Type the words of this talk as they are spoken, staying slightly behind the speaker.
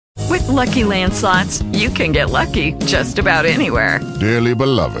Lucky Land Slots, you can get lucky just about anywhere. Dearly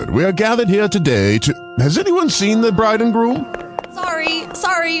beloved, we are gathered here today to... Has anyone seen the bride and groom?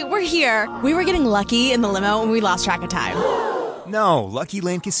 Sorry, we're here. We were getting lucky in the limo and we lost track of time. No, Lucky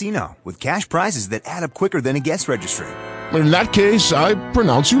Land Casino, with cash prizes that add up quicker than a guest registry. In that case, I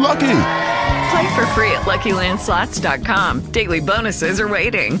pronounce you lucky. Play for free at LuckyLandSlots.com. Daily bonuses are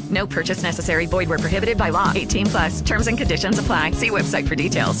waiting. No purchase necessary. Void where prohibited by law. 18+. Terms and conditions apply. See website for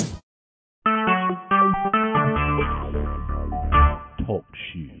details. Talk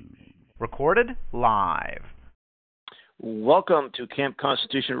shoes. Recorded live. Welcome to Camp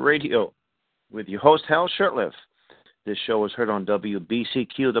Constitution Radio with your host, Hal Shurtleff. This show is heard on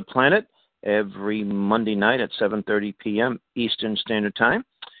WBCQ The Planet every Monday night at 7:30 p.m. Eastern Standard Time.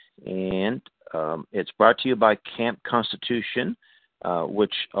 And it's brought to you by Camp Constitution,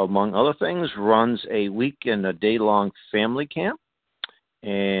 which, among other things, runs a week and a day-long family camp.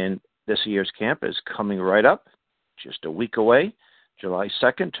 And this year's camp is coming right up, just a week away, July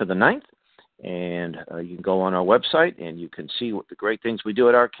 2nd to the 9th. And you can go on our website and you can see what the great things we do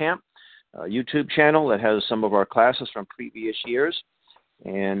at our camp. YouTube channel that has some of our classes from previous years.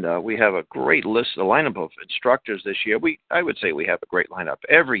 And we have a great list, a lineup of instructors this year. I would say we have a great lineup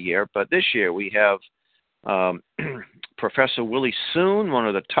every year, but this year we have Professor Willie Soon, one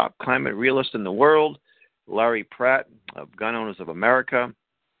of the top climate realists in the world, Larry Pratt of Gun Owners of America.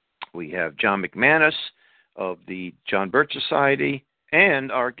 We have John McManus of the John Birch Society,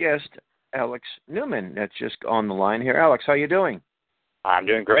 and our guest, Alex Newman, that's just on the line here. Alex, how you doing? I'm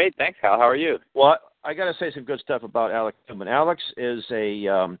doing great. Thanks, Hal. How are you? Well, I got to say some good stuff about Alex Newman. Alex is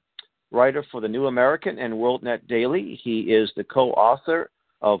a writer for the New American and WorldNet Daily. He is the co-author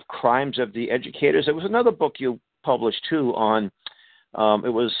of Crimes of the Educators. There was another book you published, too, on it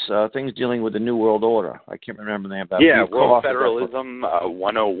was things dealing with the New World Order. I can't remember the name of that. Yeah, World Federalism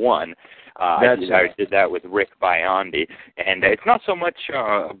 101. I did that with Rick Biondi. And it's not so much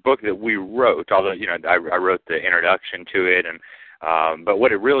a book that we wrote, although, I wrote the introduction to it, and but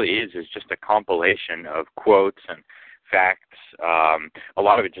what it really is just a compilation of quotes and facts, a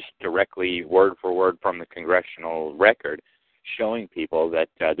lot of it just directly word for word from the congressional record, showing people that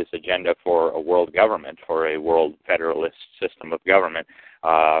this agenda for a world government, for a world federalist system of government,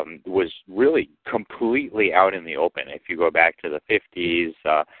 was really completely out in the open. If you go back to the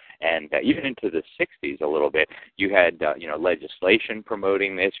 50s and even into the 60s a little bit, you had legislation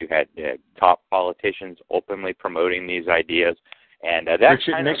promoting this. You had top politicians openly promoting these ideas. And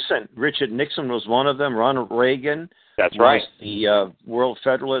Richard Nixon was one of them. Ronald Reagan. That's right. Was the World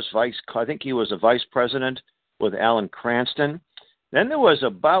Federalist I think he was a vice president with Alan Cranston. Then there was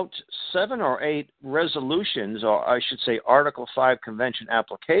about 7 or 8 resolutions, or I should say Article 5 convention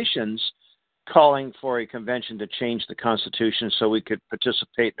applications, calling for a convention to change the Constitution so we could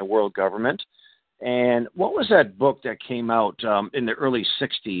participate in a world government. And what was that book that came out in the early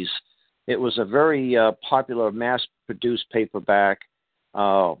 60s? It was a very popular, mass-produced paperback.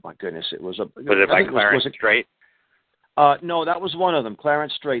 Oh, my goodness. Was it by Clarence Strait? No, that was one of them,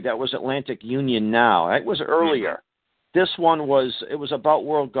 Clarence Strait. That was Atlantic Union Now. That was earlier. This one was about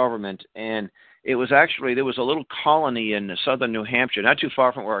world government, and it was actually, there was a little colony in southern New Hampshire, not too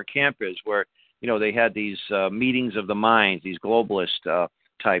far from where our camp is, where, they had these meetings of the minds, these globalist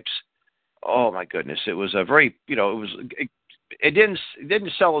types. Oh, my goodness. It was a very, it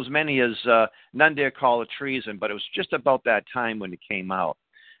didn't sell as many as None Dare Call It Treason, but it was just about that time when it came out.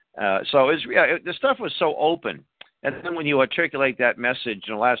 So the stuff was so open. And then when you articulate that message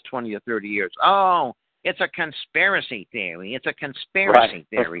in the last 20 or 30 years, it's a conspiracy theory. It's a conspiracy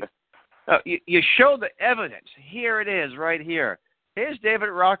theory. You show the evidence. Here it is, right here. Here's David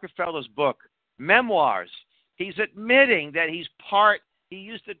Rockefeller's book, Memoirs. He's admitting that he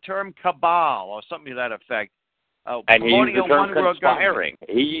used the term cabal or something to that effect. And he used the term conspiring.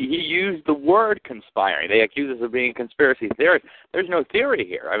 He used the word conspiring. They accuse us of being conspiracy theorists. There's no theory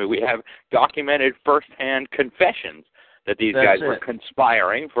here. I mean, we have documented firsthand confessions that these guys were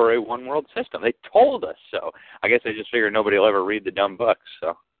conspiring for a one-world system. They told us so. I guess they just figured nobody will ever read the dumb books.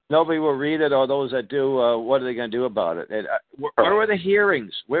 So nobody will read it, or those that do, what are they going to do about it? And, where were the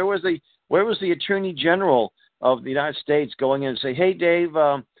hearings? Where was the Attorney General of the United States going in and say, "Hey, Dave,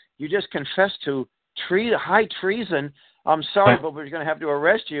 you just confessed to high treason. I'm sorry, but we're going to have to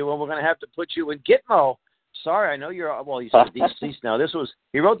arrest you, and we're going to have to put you in Gitmo. Sorry, I know you're." Well, he's deceased now.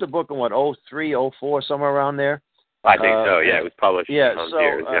 He wrote the book in what, 03, 04, somewhere around there. I think so. Yeah, it was published. Yeah, in those so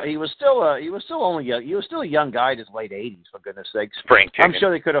years, he was still a young guy in his late 80s, for goodness sakes. Spring chicken. I'm sure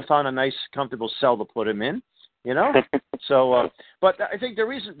they could have found a nice, comfortable cell to put him in. You know, so but I think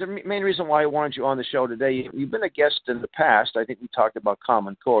the main reason why I wanted you on the show today, you've been a guest in the past. I think we talked about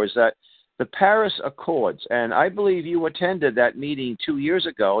Common Core, is that the Paris Accords, and I believe you attended that meeting 2 years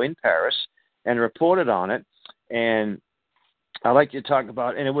ago in Paris and reported on it. And I'd like you to talk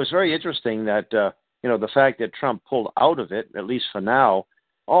about, and it was very interesting that the fact that Trump pulled out of it, at least for now.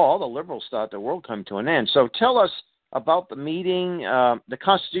 All the liberals thought the world come to an end. So tell us about the meeting, the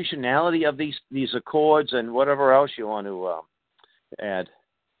constitutionality of these accords, and whatever else you want to add.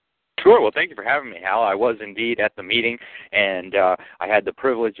 Sure. Well, thank you for having me, Hal. I was indeed at the meeting, and I had the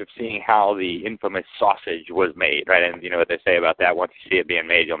privilege of seeing how the infamous sausage was made, right? And you know what they say about that, once you see it being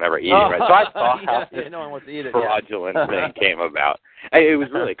made, you'll never eat it, right? So I saw how no one wants to eat it, fraudulent thing came about. It was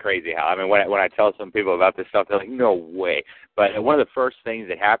really crazy, Hal. I mean, when I tell some people about this stuff, they're like, no way. But one of the first things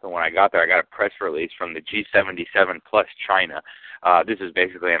that happened when I got there, I got a press release from the G77 plus China. This is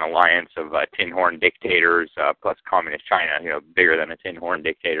basically an alliance of tin horn dictators plus communist China, bigger than a tin horn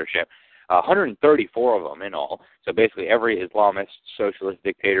dictatorship. 134 of them in all. So basically every Islamist socialist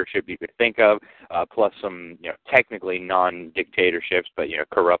dictatorship you could think of, plus some technically non-dictatorships, but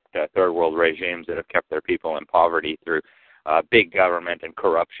corrupt third world regimes that have kept their people in poverty through big government and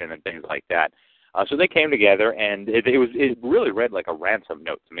corruption and things like that. So they came together, and it really read like a ransom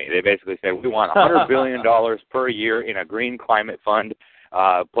note to me. They basically said, we want $100 billion per year in a green climate fund,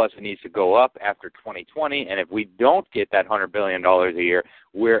 plus it needs to go up after 2020, and if we don't get that $100 billion a year,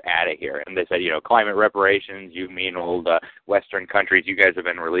 we're out of here. And they said, climate reparations, you mean old Western countries, you guys have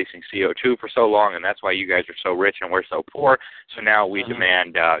been releasing CO2 for so long, and that's why you guys are so rich and we're so poor, so now we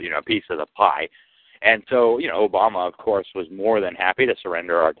demand, a piece of the pie. And so, Obama, of course, was more than happy to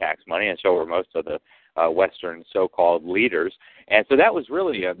surrender our tax money, and so were most of the Western so-called leaders. And so that was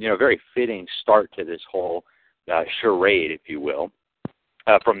really a very fitting start to this whole charade, if you will.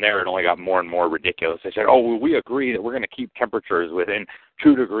 From there, it only got more and more ridiculous. They said, well, we agree that we're going to keep temperatures within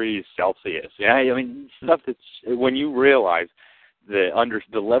 2 degrees Celsius. Yeah, I mean, stuff that's, when you realize the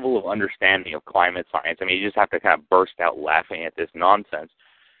level of understanding of climate science, I mean, you just have to kind of burst out laughing at this nonsense.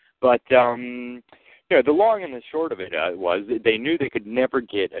 But the long and the short of it was that they knew they could never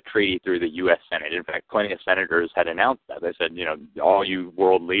get a treaty through the U.S. Senate. In fact, plenty of senators had announced that. They said, all you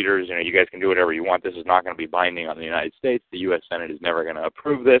world leaders, you guys can do whatever you want. This is not going to be binding on the United States. The U.S. Senate is never going to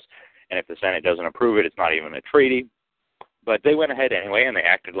approve this. And if the Senate doesn't approve it, it's not even a treaty. But they went ahead anyway, and they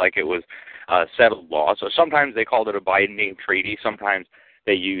acted like it was settled law. So sometimes they called it a binding treaty. Sometimes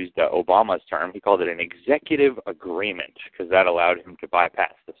they used Obama's term. He called it an executive agreement because that allowed him to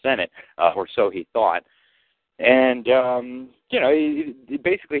bypass the Senate, or so he thought. And,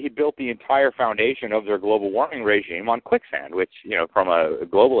 basically he built the entire foundation of their global warming regime on quicksand, which, from a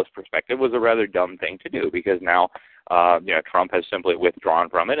globalist perspective was a rather dumb thing to do because now, Trump has simply withdrawn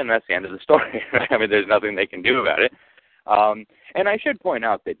from it, and that's the end of the story. I mean, there's nothing they can do about it. And I should point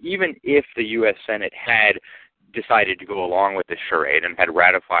out that even if the U.S. Senate had decided to go along with this charade and had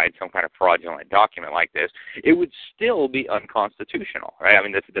ratified some kind of fraudulent document like this, it would still be unconstitutional, right? I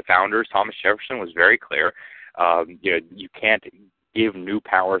mean, the founders, Thomas Jefferson, was very clear. You can't give new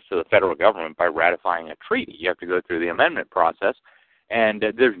powers to the federal government by ratifying a treaty. You have to go through the amendment process, and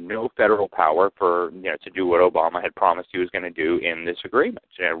there's no federal power for to do what Obama had promised he was going to do in this agreement,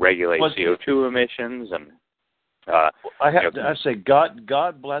 regulate CO2 emissions and. I have to say,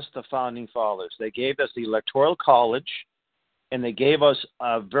 God bless the founding fathers. They gave us the Electoral College, and they gave us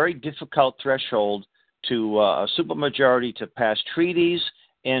a very difficult threshold to a supermajority to pass treaties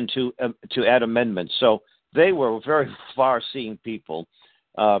and to add amendments. So they were very far-seeing people.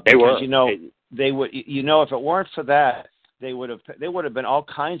 They were. They would. If it weren't for that, there would have been all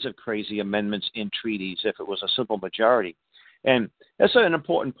kinds of crazy amendments in treaties if it was a simple majority. And that's an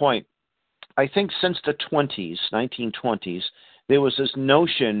important point. I think since the 1920s, there was this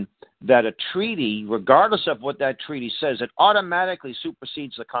notion that a treaty, regardless of what that treaty says, it automatically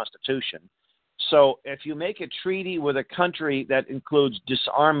supersedes the Constitution. So if you make a treaty with a country that includes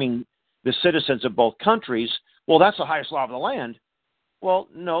disarming the citizens of both countries, well, that's the highest law of the land. Well,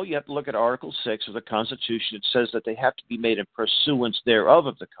 no, you have to look at Article 6 of the Constitution. It says that they have to be made in pursuance thereof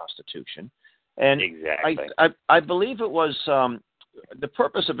of the Constitution. And exactly. I believe it was... the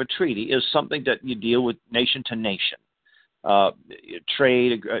purpose of a treaty is something that you deal with nation to nation.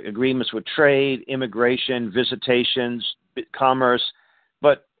 Trade, agreements with trade, immigration, visitations, commerce.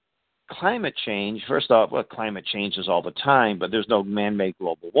 But climate change, first off, climate changes all the time, but there's no man-made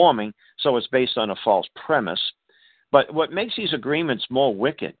global warming, so it's based on a false premise. But what makes these agreements more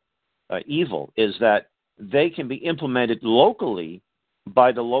wicked, evil, is that they can be implemented locally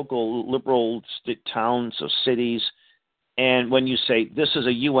by the local liberal towns or cities, And when you say this is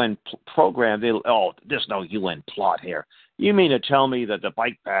a UN program, there's no UN plot here. You mean to tell me that the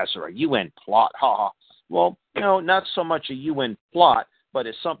bike paths are a UN plot? Ha ha. Well, not so much a UN plot, but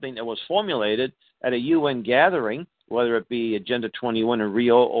it's something that was formulated at a UN gathering, whether it be Agenda 21 in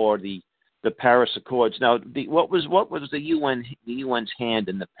Rio or the Paris Accords. Now, what was the UN's hand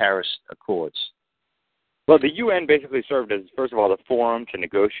in the Paris Accords? Well, the UN basically served as, first of all, the forum to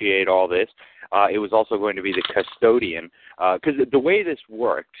negotiate all this. It was also going to be the custodian, because the way this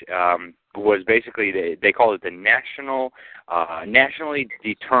worked was basically they called it the nationally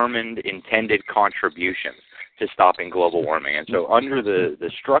determined intended contributions to stopping global warming. And so under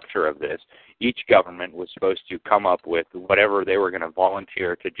the structure of this, each government was supposed to come up with whatever they were going to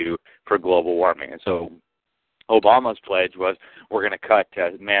volunteer to do for global warming. And so Obama's pledge was, we're going to cut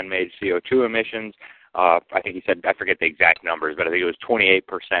man-made CO2 emissions. I think he said, I forget the exact numbers, but I think it was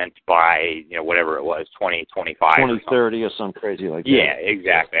 28% by, whatever it was, 2025. 2030 or something crazy like that. Yeah,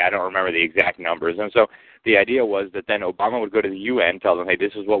 exactly. I don't remember the exact numbers. And so the idea was that then Obama would go to the UN, tell them, hey,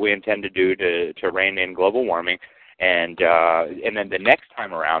 this is what we intend to do to rein in global warming. And then the next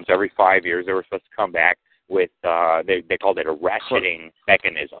time around, so every 5 years, they were supposed to come back with, they called it a ratcheting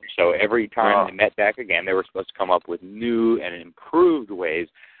mechanism. So every time they met back again, they were supposed to come up with new and improved ways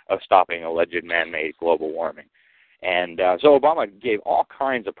of stopping alleged man-made global warming. And so Obama gave all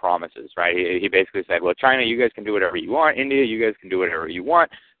kinds of promises, right? He basically said, well, China, you guys can do whatever you want. India, you guys can do whatever you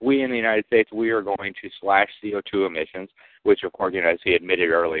want. We in the United States, we are going to slash CO2 emissions, which, of course, as he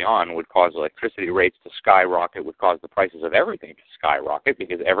admitted early on, would cause electricity rates to skyrocket, would cause the prices of everything to skyrocket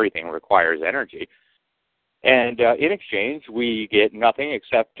because everything requires energy. And in exchange, we get nothing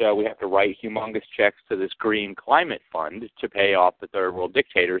except we have to write humongous checks to this green climate fund to pay off the third world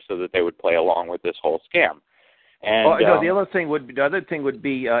dictators so that they would play along with this whole scam. And the other thing would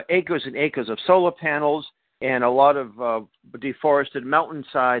be acres and acres of solar panels and a lot of deforested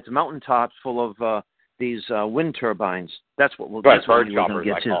mountaintops full of these wind turbines. That's what we'll get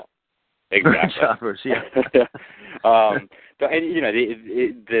to. Exactly. Choppers, yeah.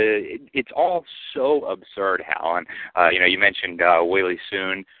 It's all so absurd, Hal. And you mentioned Willie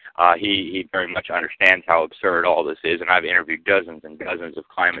Soon. He very much understands how absurd all this is, and I've interviewed dozens and dozens of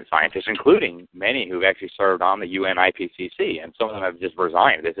climate scientists, including many who've actually served on the UN IPCC, and some of them have just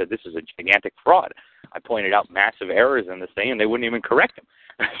resigned. They said this is a gigantic fraud. I pointed out massive errors in this thing, and they wouldn't even correct them.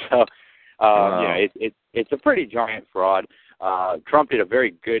 So, it's a pretty giant fraud. Trump did a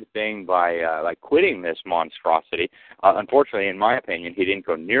very good thing by quitting this monstrosity. Unfortunately, in my opinion, he didn't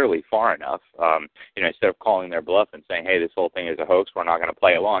go nearly far enough. Instead of calling their bluff and saying, "Hey, this whole thing is a hoax. We're not going to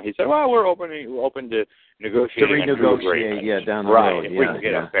play along," he said, "Well, we're open to negotiating." To renegotiate, down the road. Right, if we can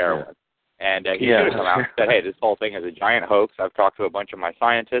get a fair one. And he should have come out and said, "Hey, this whole thing is a giant hoax. I've talked to a bunch of my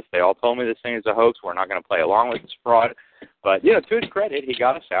scientists. They all told me this thing is a hoax. We're not going to play along with this fraud." But, to his credit, he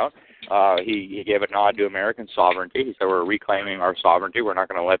got us out. He gave a nod to American sovereignty. He said, we're reclaiming our sovereignty. We're not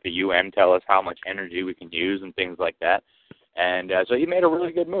going to let the UN tell us how much energy we can use and things like that. And so he made a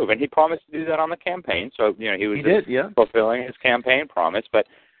really good move. And he promised to do that on the campaign. So, he was fulfilling his campaign promise. But,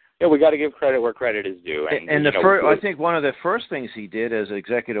 we got to give credit where credit is due. And I think one of the first things he did as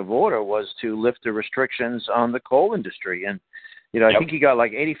executive order was to lift the restrictions on the coal industry. And, I think he got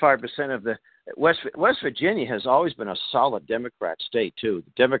 85% of the West Virginia has always been a solid Democrat state, too.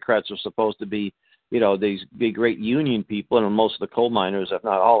 The Democrats are supposed to be, these big, great union people, and most of the coal miners, if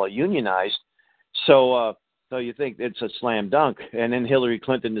not all, are unionized. So you think it's a slam dunk. And then Hillary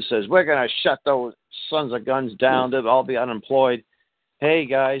Clinton just says, we're going to shut those sons of guns down. They'll all be unemployed. Hey,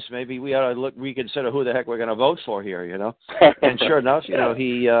 guys, maybe we ought to reconsider who the heck we're going to vote for here, And sure enough,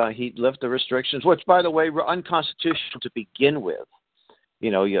 he lifted the restrictions, which, by the way, were unconstitutional to begin with.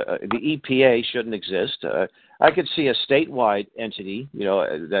 The EPA shouldn't exist. I could see a statewide entity,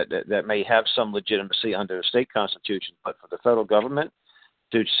 that may have some legitimacy under the state constitution, but for the federal government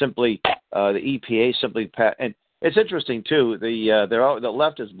to simply, the EPA simply pass. And it's interesting too. The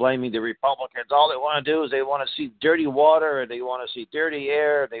left is blaming the Republicans. All they want to do is they want to see dirty water, and they want to see dirty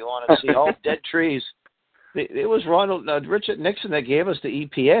air, and they want to see all dead trees. It was Richard Nixon that gave us the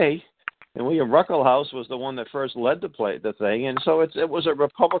EPA. And William Ruckelhaus was the one that first led the thing, and so it was a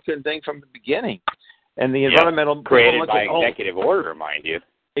Republican thing from the beginning. And the environmental created by executive order, mind you.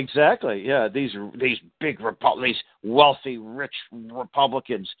 Exactly, yeah. These big these wealthy, rich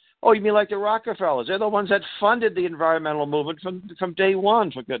Republicans. Oh, you mean like the Rockefellers? They're the ones that funded the environmental movement from day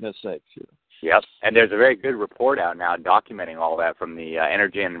one, for goodness' sake. Yep, and there's a very good report out now documenting all that from the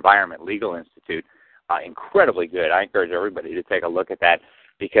Energy and Environment Legal Institute. Incredibly good. I encourage everybody to take a look at that,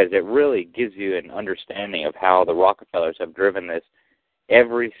 because it really gives you an understanding of how the Rockefellers have driven this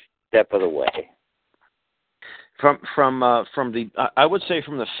every step of the way. from the I would say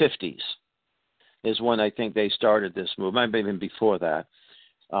from the 50s is when I think they started this movement. Maybe even before that.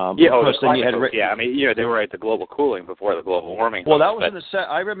 Then you had I mean, they were at the global cooling before the global warming. Well, that was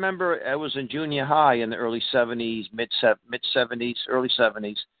I remember I was in junior high in the early 70s, mid 70s, early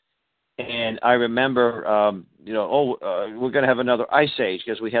 70s, and I remember, we're going to have another ice age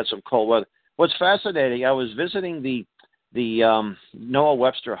because we had some cold weather. What's fascinating, I was visiting the Noah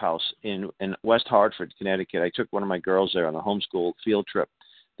Webster House in West Hartford, Connecticut. I took one of my girls there on a homeschool field trip.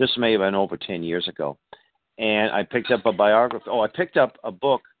 This may have been over 10 years ago. And I picked up a biography. I picked up a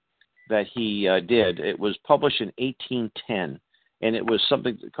book that he did. It was published in 1810, and it was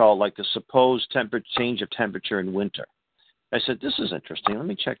something called like the supposed change of temperature in winter. I said, this is interesting. Let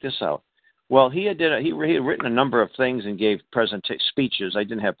me check this out. Well, he had written a number of things and gave speeches. I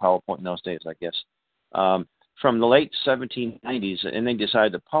didn't have PowerPoint in those days, I guess, from the late 1790s, and they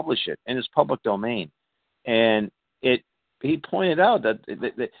decided to publish it, and it's public domain. And he pointed out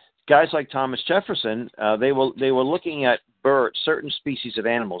that guys like Thomas Jefferson, they were looking at certain species of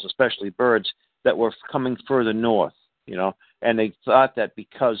animals, especially birds, that were coming further north, and they thought that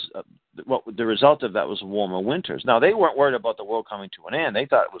because the result of that was warmer winters. Now, they weren't worried about the world coming to an end. They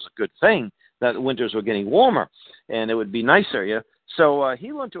thought it was a good thing that the winters were getting warmer and it would be nicer. So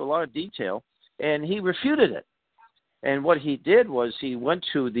he went into a lot of detail, and he refuted it. And what he did was he went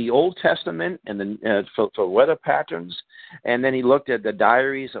to the Old Testament and for weather patterns, and then he looked at the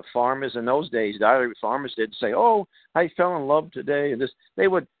diaries of farmers in those days. Farmers did say, "Oh, I fell in love today," and this they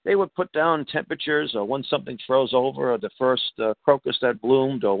would put down temperatures, or when something froze over, or the first crocus that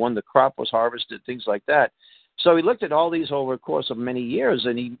bloomed, or when the crop was harvested, things like that. So he looked at all these over the course of many years,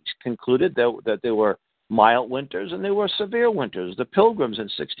 and he concluded that there were mild winters and there were severe winters. The Pilgrims in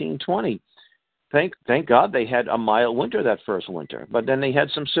 1620. Thank God they had a mild winter that first winter, but then they had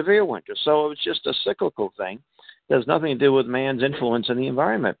some severe winters. So it was just a cyclical thing. There's nothing to do with man's influence in the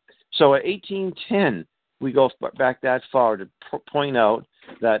environment. So at 1810, we go back that far to point out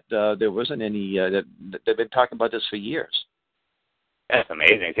that there wasn't any, that they've been talking about this for years. That's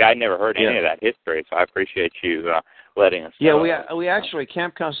amazing. See, I'd never heard any of that history, so I appreciate you letting us know. Yeah, we actually,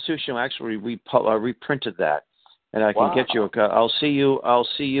 Camp Constitution actually reprinted that. And I can get you I'll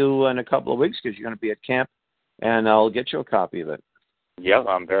see you in a couple of weeks because you're going to be at camp, and I'll get you a copy of it. Yeah,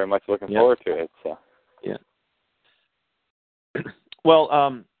 I'm very much looking forward to it. So. Yeah.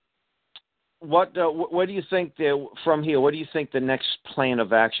 Well, what do you think from here? What do you think the next plan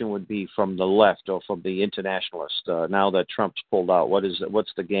of action would be from the left or from the internationalists now that Trump's pulled out?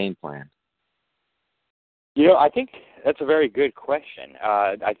 What's the game plan? I think that's a very good question.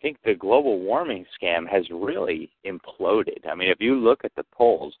 I think the global warming scam has really imploded. I mean, if you look at the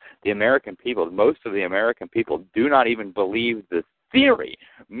polls, most of the American people do not even believe the theory,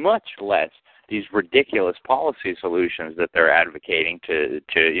 much less these ridiculous policy solutions that they're advocating to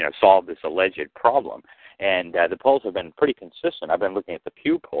solve this alleged problem. And the polls have been pretty consistent. I've been looking at the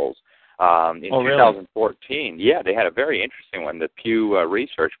Pew polls. In 2014, they had a very interesting one. The Pew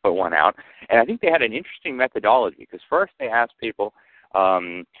Research put one out, and I think they had an interesting methodology because first they asked people,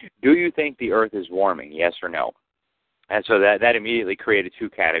 do you think the Earth is warming, yes or no? And so that immediately created two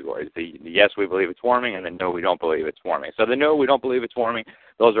categories. The yes, we believe it's warming, and the no, we don't believe it's warming. So the no, we don't believe it's warming,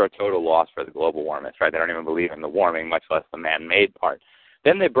 those are a total loss for the global warmists, right? They don't even believe in the warming, much less the man-made part.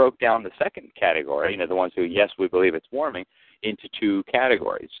 Then they broke down the second category, the ones who, yes, we believe it's warming, into two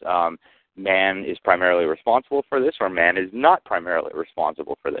categories. Man is primarily responsible for this, or man is not primarily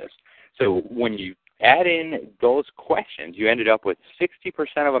responsible for this. So when you add in those questions, you ended up with 60%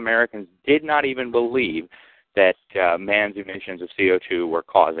 of Americans did not even believe that man's emissions of CO2 were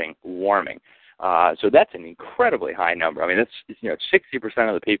causing warming. So that's an incredibly high number. I mean, that's 60%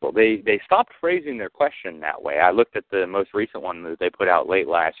 of the people. They stopped phrasing their question that way. I looked at the most recent one that they put out late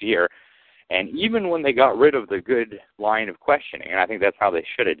last year, and even when they got rid of the good line of questioning, and I think that's how they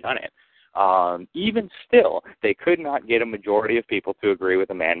should have done it, even still, they could not get a majority of people to agree with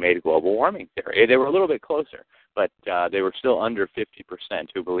a man-made global warming theory. They were a little bit closer, but they were still under 50%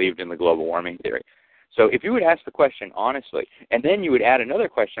 who believed in the global warming theory. So if you would ask the question honestly, and then you would add another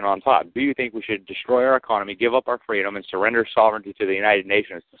question on top, do you think we should destroy our economy, give up our freedom, and surrender sovereignty to the United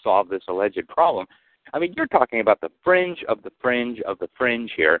Nations to solve this alleged problem? I mean, you're talking about the fringe of the fringe of the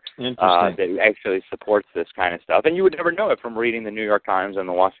fringe here that actually supports this kind of stuff. And you would never know it from reading the New York Times and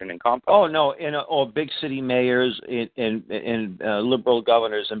the Washington Compost. Oh, no, or big city mayors and liberal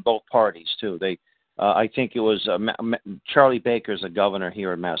governors in both parties, too. I think it was Charlie Baker's a governor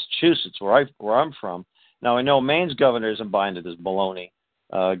here in Massachusetts, where I'm from. Now, I know Maine's governor isn't buying into this baloney.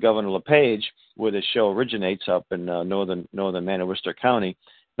 Governor LePage, where the show originates up in northern Manchester County,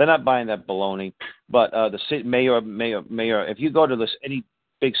 They're not buying that baloney. But the city, mayor, if you go to any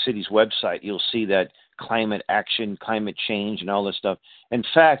big city's website, you'll see that climate action, climate change, and all this stuff. In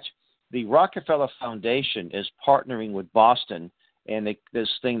fact, the Rockefeller Foundation is partnering with Boston, and this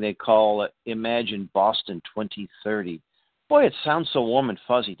thing they call Imagine Boston 2030. Boy, it sounds so warm and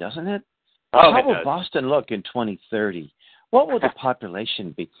fuzzy, doesn't it? Oh, How will Boston look in 2030? What will the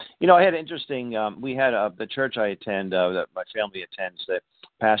population be? I had interesting. We had the church I attend, that my family attends. The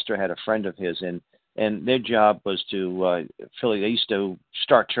pastor had a friend of his, and their job was to they used to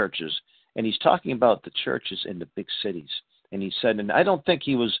start churches, and he's talking about the churches in the big cities. And he said, and I don't think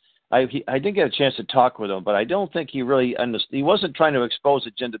he was. I didn't get a chance to talk with him, but I don't think he really understood. He wasn't trying to expose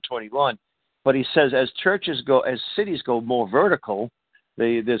Agenda 21, but he says as cities go more vertical,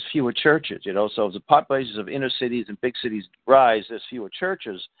 there's fewer churches, So as the populations of inner cities and big cities rise, there's fewer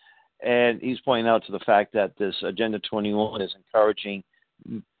churches. And he's pointing out to the fact that this Agenda 21 is encouraging,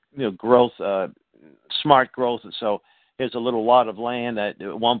 growth, smart growth. And so here's a little lot of land that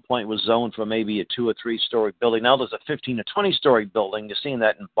at one point was zoned for maybe a 2 or 3 story building. Now there's a 15 or 20 story building. You're seeing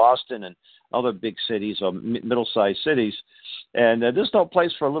that in Boston and other big cities or middle-sized cities. And there's no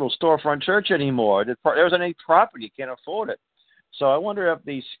place for a little storefront church anymore. There's any property. You can't afford it. So I wonder if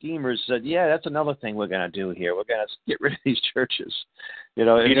these schemers said, yeah, that's another thing we're going to do here. We're going to get rid of these churches.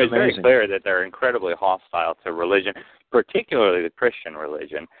 It's very clear that they're incredibly hostile to religion, particularly the Christian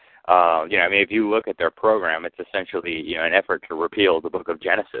religion. If you look at their program, it's essentially, an effort to repeal the book of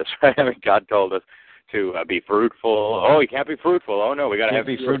Genesis, right? God told us to be fruitful. Oh, you can't be fruitful. Oh, no, we got to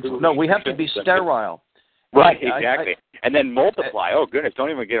be fruitful. No, we have to be sterile. Right, exactly. And then multiply. Oh, goodness, don't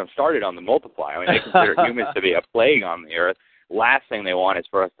even get them started on the multiply. They consider humans to be a plague on the earth. Last thing they want is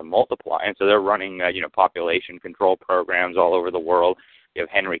for us to multiply. And so they're running, population control programs all over the world. You have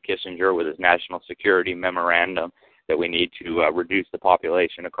Henry Kissinger with his national security memorandum that we need to reduce the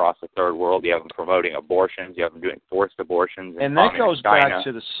population across the third world. You have them promoting abortions. You have them doing forced abortions. And that goes back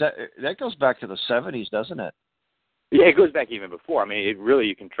to the 70s, doesn't it? Yeah, it goes back even before.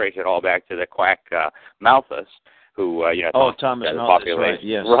 You can trace it all back to the quack Malthus, who Thomas the Malthus, population, right?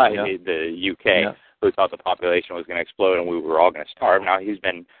 Yes, right, yeah. the UK. Yeah. Who thought the population was going to explode and we were all going to starve. Now he's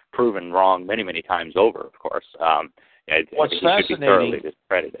been proven wrong many, many times over, of course.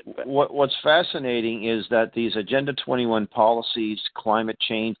 What's fascinating is that these Agenda 21 policies, climate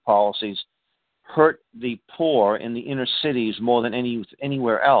change policies, hurt the poor in the inner cities more than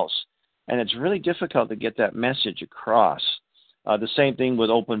anywhere else. And it's really difficult to get that message across. The same thing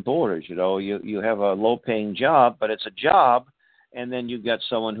with open borders. You have a low-paying job, but it's a job. And then you've got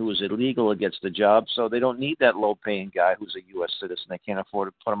someone who is illegal who gets the job, so they don't need that low-paying guy who's a U.S. citizen. They can't afford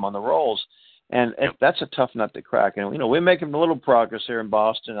to put him on the rolls. And that's a tough nut to crack. And, we're making a little progress here in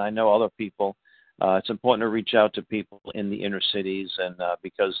Boston. I know other people. It's important to reach out to people in the inner cities and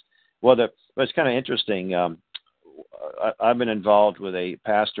because, it's kind of interesting. I've been involved with a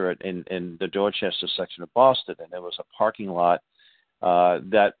pastor in the Dorchester section of Boston, and there was a parking lot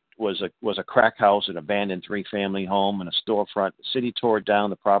that was a crack house, an abandoned 3-family home, and a storefront. The city tore it down.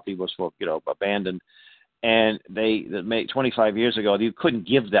 The property was abandoned, and they 25 years ago you couldn't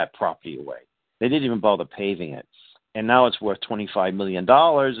give that property away. They didn't even bother paving it, and now it's worth $25 million.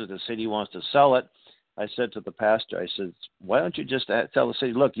 If the city wants to sell it, I said to the pastor, I said, why don't you just tell the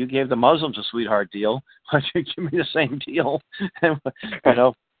city, look, you gave the Muslims a sweetheart deal. Why don't you give me the same deal?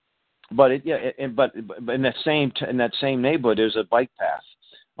 But in that same neighborhood, there's a bike path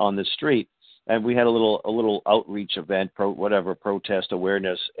on the street, and we had a little outreach event, protest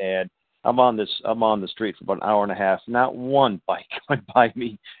awareness, and I'm on the street for about an hour and a half. Not one bike went by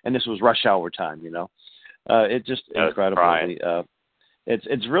me, and this was rush hour time. It's just incredible.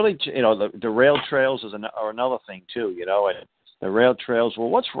 It's really the rail trails are another thing too. And the rail trails. Well,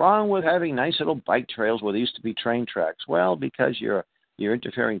 what's wrong with having nice little bike trails where there used to be train tracks? Well, because you're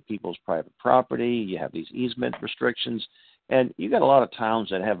interfering with people's private property. You have these easement restrictions. And you got a lot of towns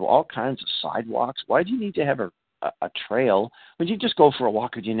that have all kinds of sidewalks. Why do you need to have a trail when you just go for a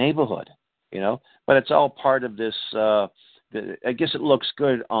walk in your neighborhood? But it's all part of this. I guess it looks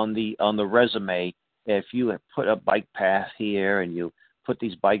good on the resume if you have put a bike path here and you put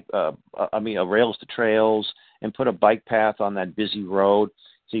these rails to trails and put a bike path on that busy road.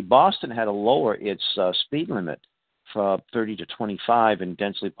 See, Boston had to lower its speed limit from 30 to 25 in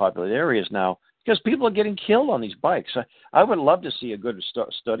densely populated areas now, because people are getting killed on these bikes. I would love to see a good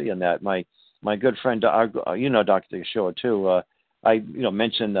study on that. My good friend, Dr. Shoa too. I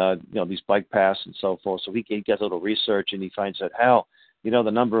mentioned these bike paths and so forth. So he gets a little research and he finds that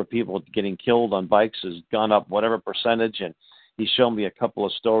the number of people getting killed on bikes has gone up whatever percentage. And he showed me a couple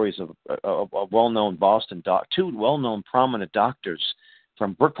of stories of well-known Boston two well-known prominent doctors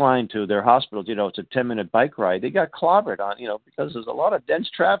from Brookline to their hospital, it's a 10-minute bike ride. They got clobbered on, because there's a lot of dense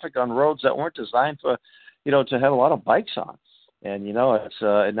traffic on roads that weren't designed for, to have a lot of bikes on. And, it's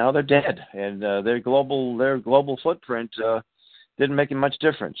and now they're dead. And their global footprint didn't make much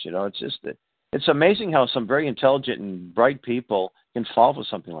difference. It's just it's amazing how some very intelligent and bright people can fall for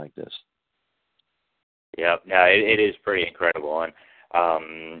something like this. Yeah, no, it is pretty incredible.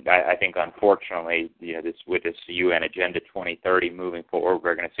 And I think, unfortunately, with this UN Agenda 2030 moving forward,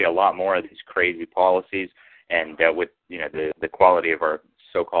 we're going to see a lot more of these crazy policies. And with the quality of our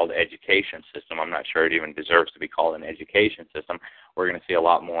so-called education system, I'm not sure it even deserves to be called an education system. We're going to see a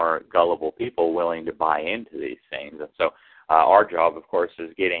lot more gullible people willing to buy into these things. And so our job, of course,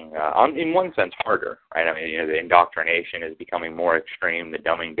 is getting, in one sense, harder, right? I mean, the indoctrination is becoming more extreme. The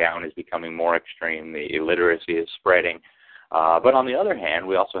dumbing down is becoming more extreme. The illiteracy is spreading. But on the other hand,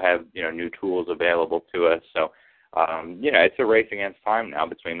 we also have, new tools available to us. So, it's a race against time now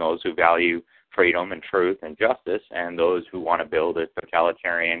between those who value freedom and truth and justice and those who want to build a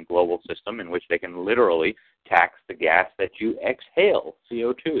totalitarian global system in which they can literally tax the gas that you exhale,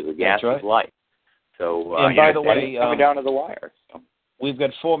 CO2, the gas of life. So, and by the way, coming down to the wire. So. We've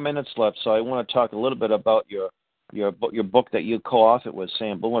got 4 minutes left, so I want to talk a little bit about your book that you co-authored with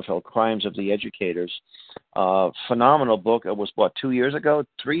Sam Blumenfeld, Crimes of the Educators. Phenomenal book. It was, 3 years ago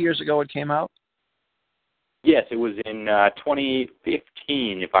it came out? Yes, it was in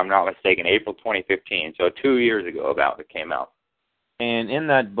 2015, if I'm not mistaken, April 2015. So 2 years ago it came out. And in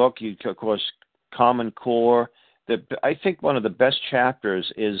that book, you, of course, Common Core. I think one of the best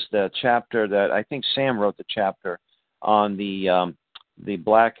chapters is the chapter that I think Sam wrote, the chapter on the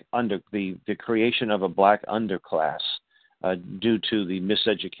creation of a black underclass due to the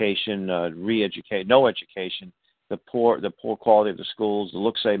miseducation, no education, the poor quality of the schools, the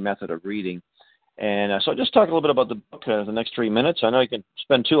look-say method of reading. And so just talk a little bit about the book the next 3 minutes. I know you can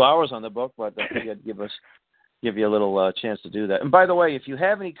spend 2 hours on the book, but I think I'd give you a little chance to do that. And by the way, if you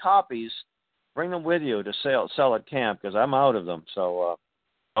have any copies, bring them with you to sell at camp, because I'm out of them. So.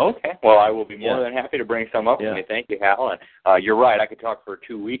 Okay. Well, I will be more than happy to bring some up with me. Thank you, Hal. And you're right. I could talk for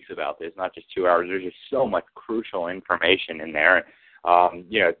 2 weeks about this, not just 2 hours. There's just so much crucial information in there.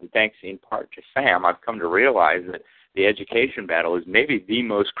 Thanks in part to Sam, I've come to realize that the education battle is maybe the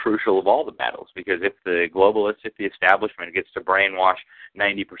most crucial of all the battles, because if the globalists, if the establishment gets to brainwash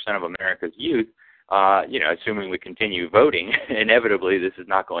 90% of America's youth, assuming we continue voting, inevitably this is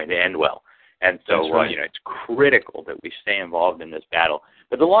not going to end well. And so, it's critical that we stay involved in this battle.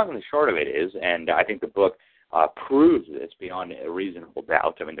 But the long and the short of it is, and I think the book proves this beyond a reasonable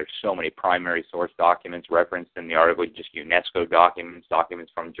doubt. I mean, there's so many primary source documents referenced in the article, just UNESCO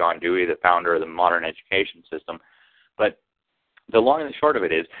documents from John Dewey, the founder of the modern education system. But the long and the short of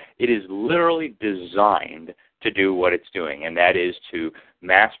it is literally designed to do what it's doing, and that is to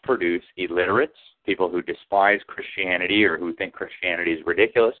mass produce illiterates, people who despise Christianity or who think Christianity is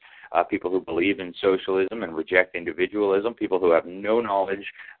ridiculous, people who believe in socialism and reject individualism, people who have no knowledge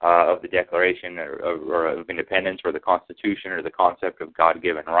of the Declaration or of Independence or the Constitution or the concept of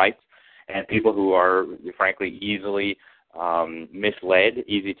God-given rights, and people who are, frankly, easily misled,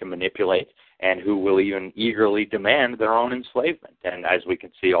 easy to manipulate, and who will even eagerly demand their own enslavement. And as we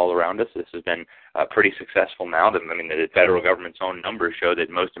can see all around us, this has been pretty successful now. The federal government's own numbers show that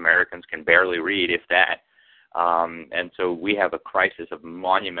most Americans can barely read, if that. And so we have a crisis of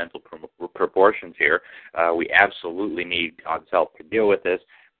monumental proportions here. We absolutely need God's help to deal with this,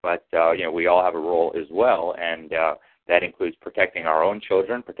 but we all have a role as well, and that includes protecting our own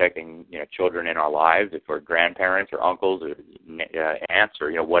children, protecting children in our lives. If we're grandparents or uncles or aunts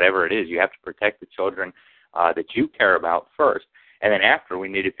or whatever it is, you have to protect the children that you care about first. And then after, we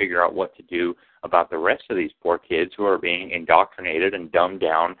need to figure out what to do about the rest of these poor kids who are being indoctrinated and dumbed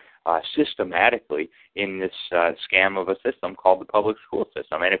down systematically in this scam of a system called the public school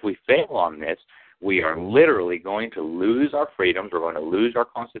system. And if we fail on this, we are literally going to lose our freedoms. We're going to lose our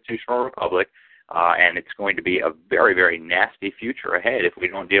constitutional republic, and it's going to be a very, very nasty future ahead if we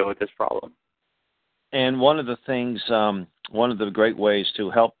don't deal with this problem. And one of the things, one of the great ways to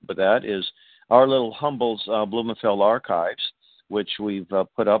help with that is our little Humboldt Blumenfeld archives, which we've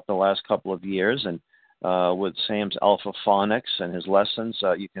put up the last couple of years, and with Sam's Alpha Phonics and his lessons,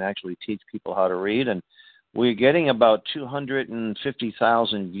 you can actually teach people how to read. And we're getting about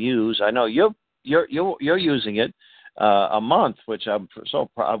 250,000 views. I know you're using it a month, which I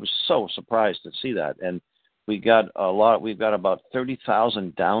was so surprised to see that. And we've got about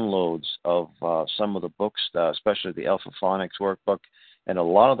 30,000 downloads of some of the books, especially the Alpha Phonics workbook, and a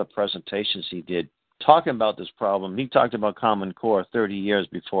lot of the presentations he did talking about this problem. He talked about Common Core 30 years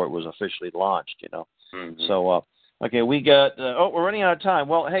before it was officially launched, Mm-hmm. So Okay, we got, we're running out of time.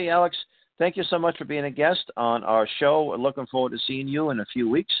 Well, hey, Alex, thank you so much for being a guest on our show. We're looking forward to seeing you in a few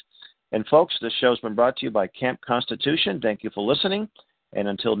weeks. And, folks, this show's been brought to you by Camp Constitution. Thank you for listening. And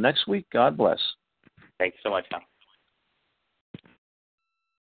until next week, God bless. Thank you so much, Tom.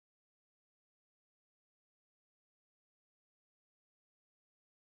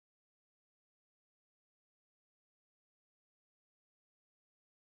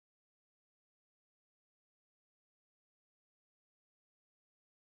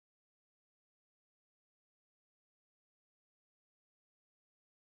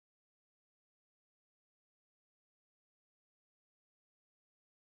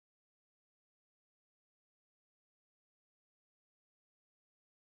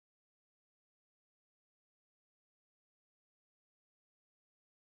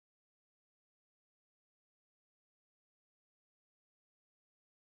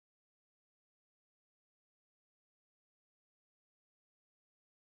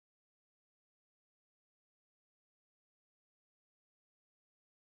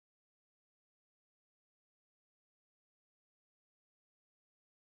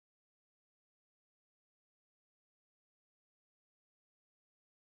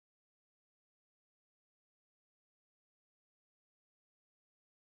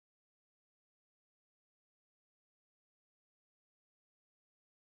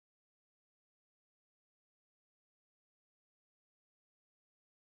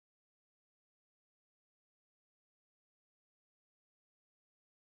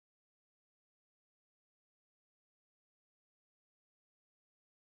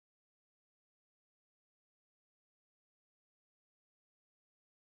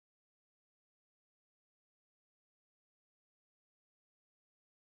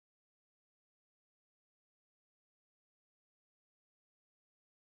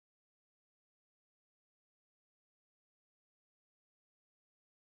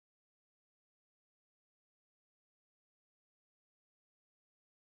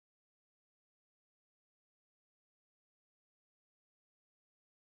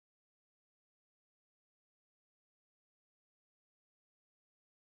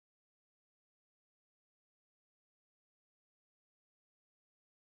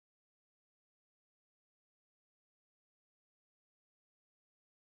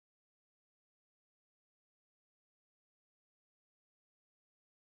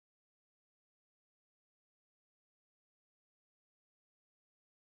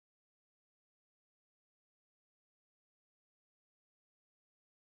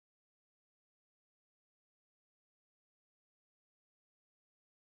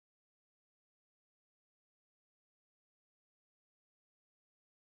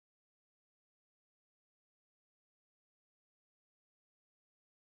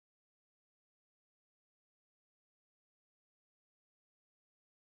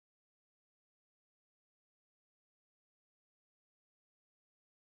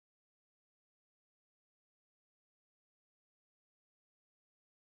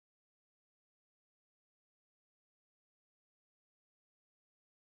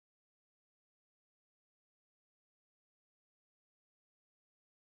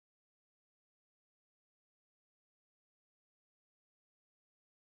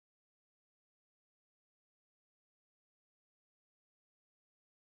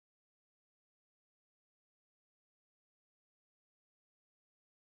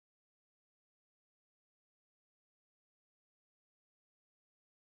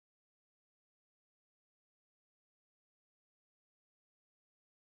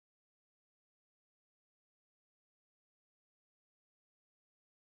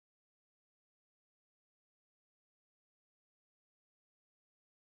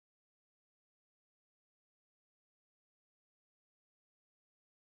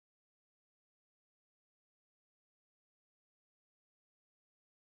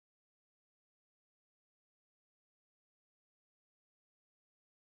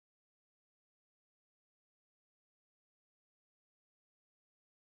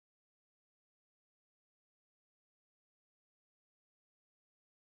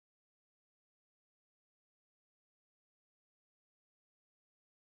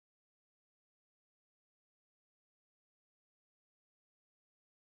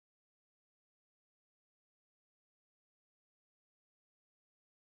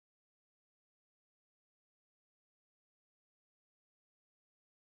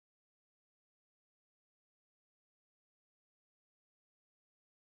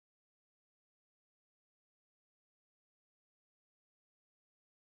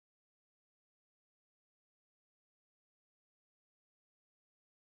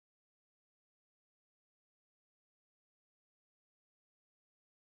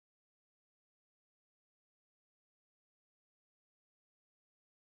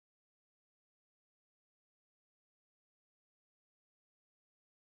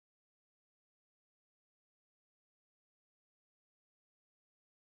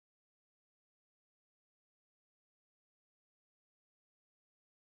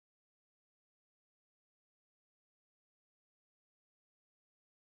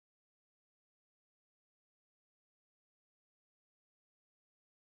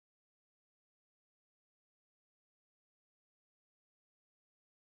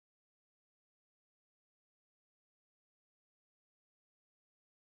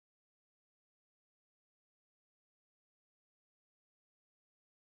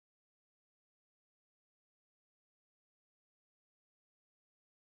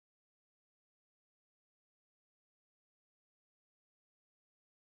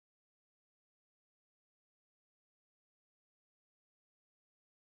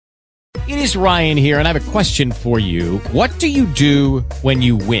 It is Ryan here, and I have a question for you. What do you do when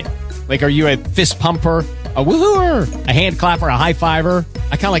you win? Like, are you a fist pumper, a woohooer, a hand clapper, a high fiver?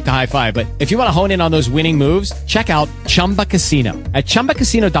 I kind of like the high five, but if you want to hone in on those winning moves, check out Chumba Casino. At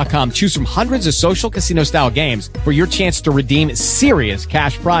ChumbaCasino.com, choose from hundreds of social casino-style games for your chance to redeem serious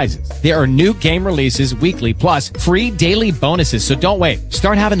cash prizes. There are new game releases weekly, plus free daily bonuses. So don't wait.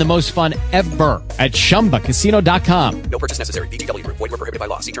 Start having the most fun ever at ChumbaCasino.com. No purchase necessary. VGW Group. Void where prohibited by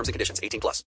law. See terms and conditions. 18+.